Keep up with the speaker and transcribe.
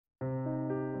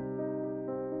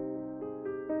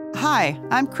Hi,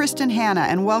 I'm Kristin Hannah,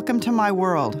 and welcome to my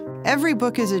world. Every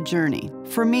book is a journey,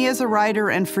 for me as a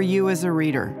writer and for you as a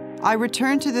reader. I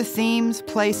return to the themes,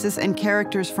 places, and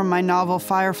characters from my novel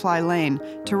Firefly Lane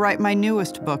to write my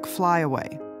newest book, Fly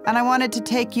Away. And I wanted to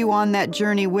take you on that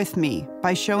journey with me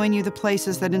by showing you the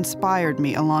places that inspired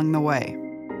me along the way.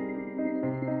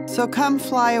 So come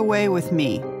fly away with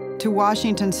me to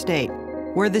Washington State,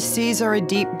 where the seas are a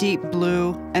deep, deep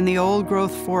blue and the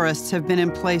old-growth forests have been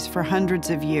in place for hundreds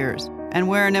of years, and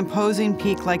where an imposing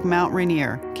peak like Mount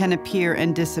Rainier can appear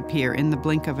and disappear in the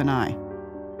blink of an eye.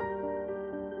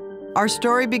 Our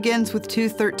story begins with two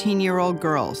 13-year-old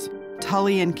girls,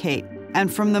 Tully and Kate,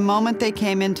 and from the moment they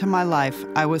came into my life,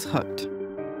 I was hooked.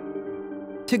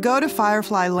 To go to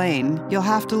Firefly Lane, you'll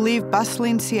have to leave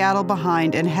bustling Seattle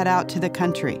behind and head out to the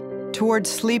country, towards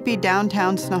sleepy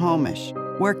downtown Snohomish,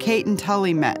 where Kate and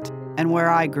Tully met, and where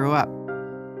I grew up.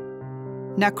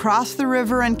 Now cross the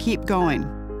river and keep going,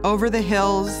 over the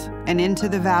hills and into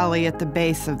the valley at the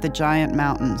base of the giant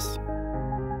mountains.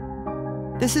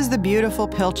 This is the beautiful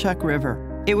Pilchuck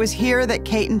River. It was here that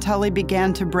Kate and Tully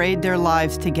began to braid their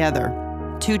lives together,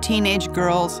 two teenage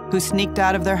girls who sneaked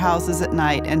out of their houses at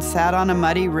night and sat on a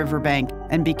muddy riverbank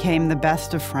and became the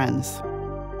best of friends.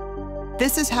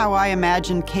 This is how I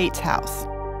imagined Kate's house.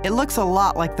 It looks a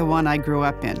lot like the one I grew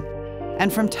up in.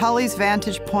 And from Tully's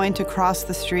vantage point across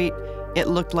the street, it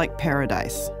looked like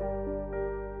paradise.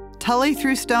 Tully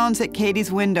threw stones at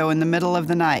Katie's window in the middle of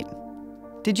the night.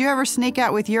 Did you ever sneak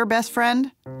out with your best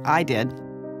friend? I did.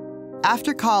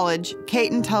 After college,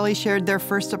 Kate and Tully shared their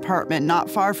first apartment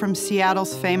not far from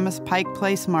Seattle's famous Pike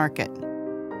Place Market.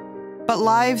 But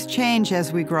lives change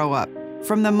as we grow up.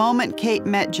 From the moment Kate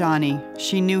met Johnny,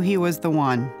 she knew he was the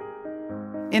one.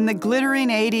 In the glittering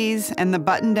 80s and the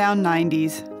button-down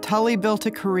 90s, Tully built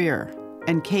a career,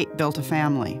 and Kate built a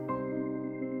family.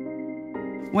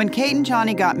 When Kate and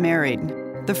Johnny got married,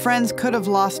 the friends could have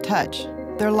lost touch.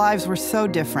 Their lives were so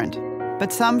different,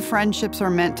 but some friendships are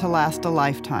meant to last a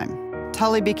lifetime.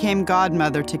 Tully became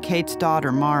godmother to Kate's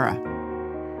daughter, Mara.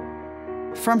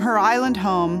 From her island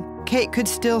home, Kate could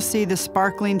still see the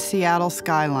sparkling Seattle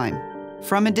skyline.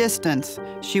 From a distance,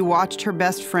 she watched her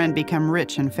best friend become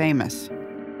rich and famous.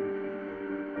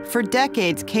 For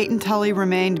decades, Kate and Tully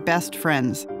remained best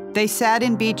friends. They sat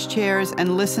in beach chairs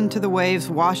and listened to the waves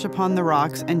wash upon the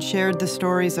rocks and shared the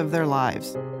stories of their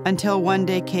lives, until one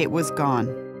day Kate was gone.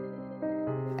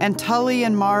 And Tully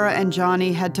and Mara and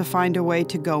Johnny had to find a way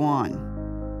to go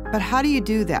on. But how do you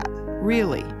do that?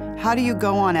 Really, how do you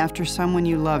go on after someone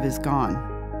you love is gone?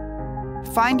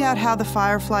 Find out how the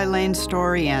Firefly Lane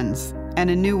story ends,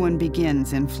 and a new one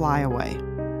begins in Fly Away.